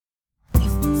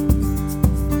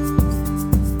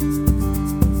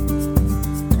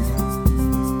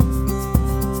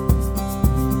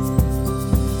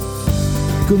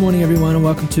Good morning, everyone, and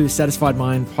welcome to Satisfied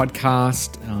Mind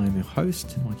Podcast. I'm your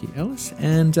host, Mikey Ellis,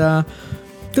 and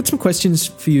got some questions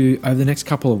for you over the next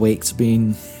couple of weeks.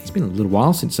 It's been a little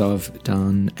while since I've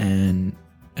done an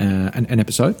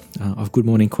episode of Good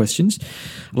Morning Questions.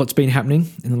 A lot's been happening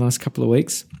in the last couple of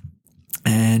weeks,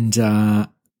 and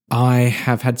I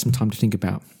have had some time to think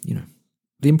about,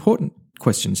 the important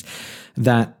questions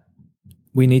that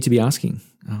we need to be asking.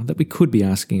 That we could be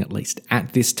asking at least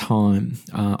at this time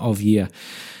of year.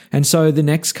 And so the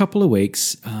next couple of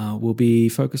weeks will be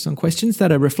focused on questions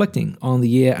that are reflecting on the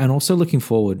year and also looking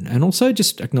forward and also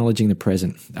just acknowledging the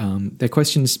present. They're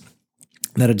questions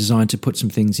that are designed to put some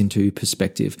things into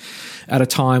perspective at a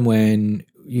time when,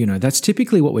 that's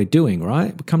typically what we're doing,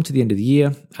 right? We come to the end of the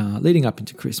year, leading up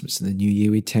into Christmas and the new year,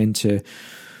 we tend to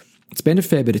spend a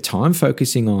fair bit of time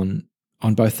focusing on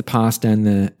both the past and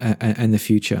the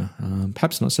future,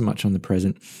 perhaps not so much on the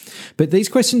present. But these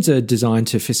questions are designed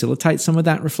to facilitate some of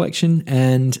that reflection,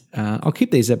 and I'll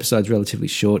keep these episodes relatively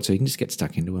short so you can just get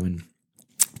stuck into them and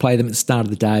play them at the start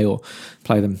of the day or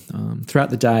play them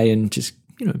throughout the day and just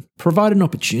provide an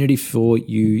opportunity for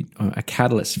you, a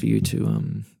catalyst for you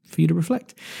to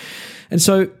reflect. And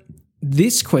so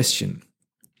this question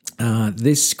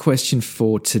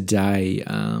for today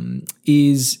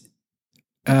is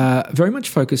very much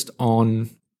focused on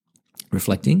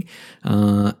reflecting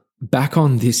back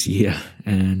on this year.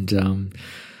 And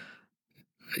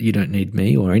you don't need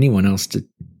me or anyone else to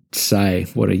say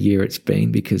what a year it's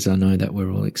been, because I know that we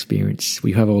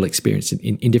have all experienced it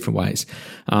in different ways.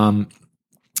 But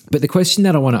the question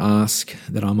that I want to ask,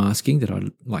 that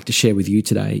I'd like to share with you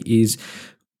today is,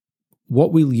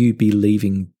 what will you be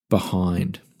leaving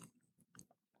behind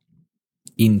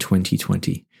in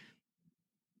 2020?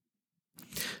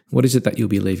 What is it that you'll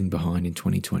be leaving behind in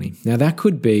 2020? Now, that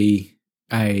could be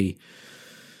a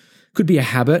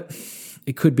habit,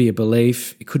 it could be a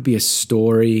belief, it could be a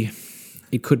story,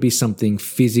 it could be something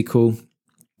physical.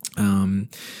 But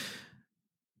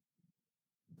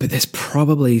there's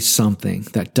probably something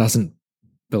that doesn't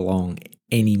belong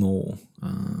anymore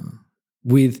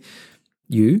with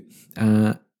you,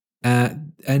 and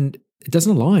it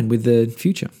doesn't align with the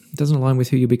future. It doesn't align with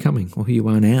who you're becoming or who you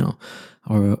are now,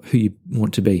 or who you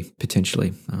want to be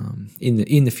potentially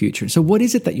in the future. So what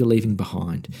is it that you're leaving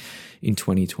behind in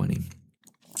 2020?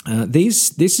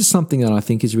 This is something that I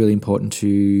think is really important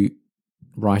to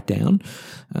write down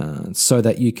so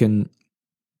that you can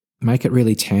make it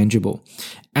really tangible.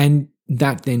 And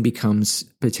that then becomes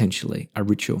potentially a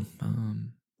ritual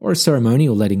or a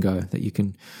ceremonial letting go that you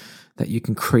can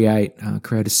create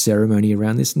a ceremony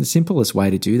around this. And the simplest way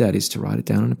to do that is to write it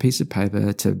down on a piece of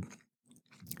paper, to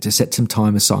set some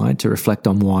time aside to reflect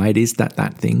on why it is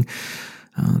that thing,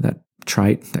 that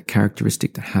trait, that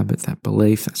characteristic, that habit, that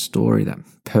belief, that story, that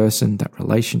person, that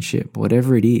relationship,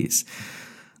 whatever it is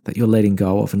that you're letting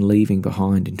go of and leaving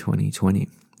behind in 2020,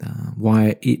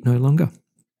 why it no longer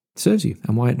serves you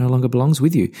and why it no longer belongs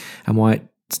with you and why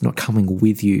it's not coming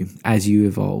with you as you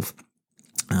evolve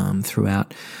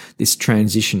throughout this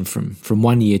transition from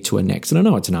one year to a next. And I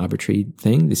know it's an arbitrary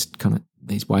thing,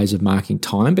 these ways of marking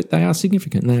time, but they are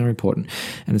significant and they are important,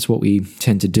 and it's what we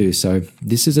tend to do. So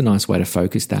this is a nice way to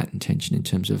focus that intention in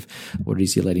terms of what it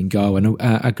is you're letting go. And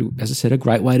as I said, a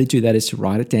great way to do that is to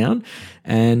write it down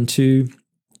and to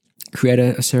create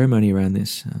a ceremony around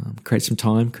this. Create some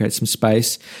time, create some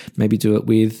space, maybe do it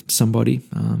with somebody,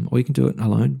 or you can do it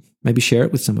alone. Maybe share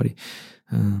it with somebody,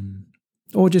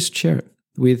 or just share it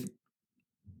with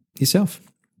yourself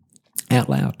out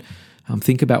loud.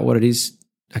 Think about what it is,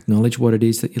 acknowledge what it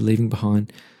is that you're leaving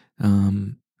behind,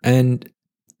 and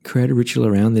create a ritual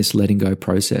around this letting go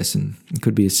process. And it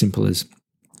could be as simple as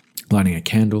lighting a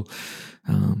candle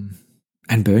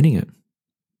and burning it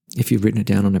if you've written it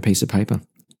down on a piece of paper,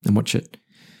 and watch it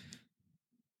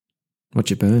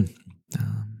burn.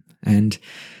 And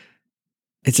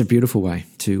it's a beautiful way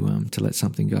to let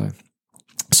something go.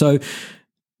 So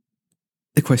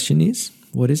the question is,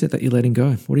 what is it that you're letting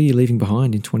go? What are you leaving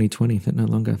behind in 2020 that no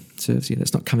longer serves you,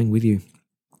 that's not coming with you?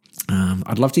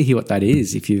 I'd love to hear what that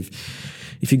is. If you've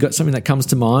got something that comes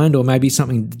to mind, or maybe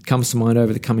something comes to mind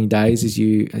over the coming days as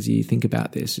you think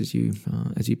about this, as you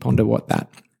ponder what that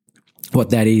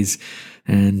is.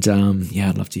 And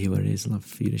I'd love to hear what it is. I'd love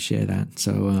for you to share that.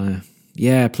 So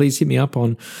please hit me up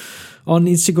on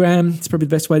Instagram. It's probably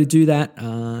the best way to do that.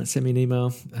 Send me an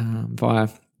email via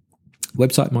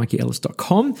website,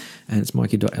 mikeyellis.com, and it's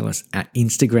mikey.ellis at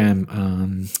Instagram.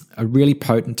 A really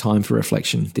potent time for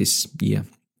reflection this year,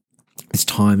 this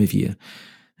time of year,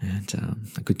 and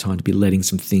a good time to be letting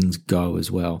some things go as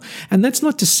well. And that's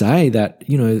not to say that,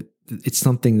 it's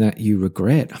something that you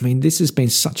regret. I mean, this has been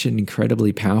such an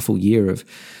incredibly powerful year of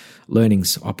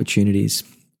learnings, opportunities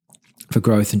for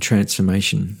growth and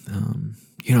transformation.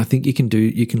 I think you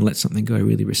can let something go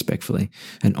really respectfully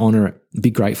and honor it,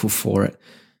 be grateful for it,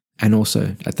 and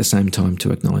also at the same time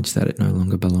to acknowledge that it no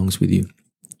longer belongs with you,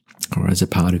 or as a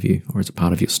part of you, or as a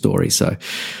part of your story. So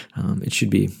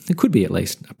it could be at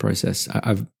least a process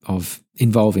of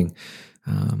involving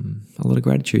a lot of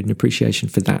gratitude and appreciation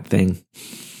for that thing,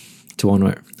 to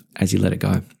honor it as you let it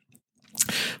go.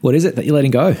 What is it that you're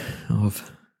letting go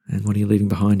of, and what are you leaving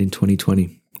behind in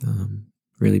 2020?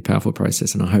 Really powerful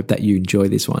process, and I hope that you enjoy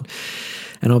this one.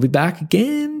 And I'll be back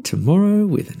again tomorrow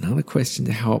with another question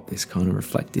to help this kind of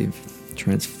reflective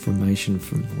transformation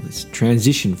this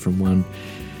transition from one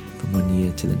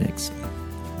year to the next.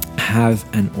 Have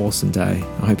an awesome day.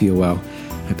 I hope you're well.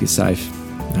 I hope you're safe.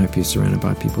 I hope you're surrounded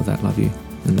by people that love you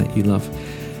and that you love.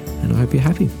 And I hope you're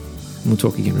happy. And we'll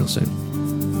talk again real soon.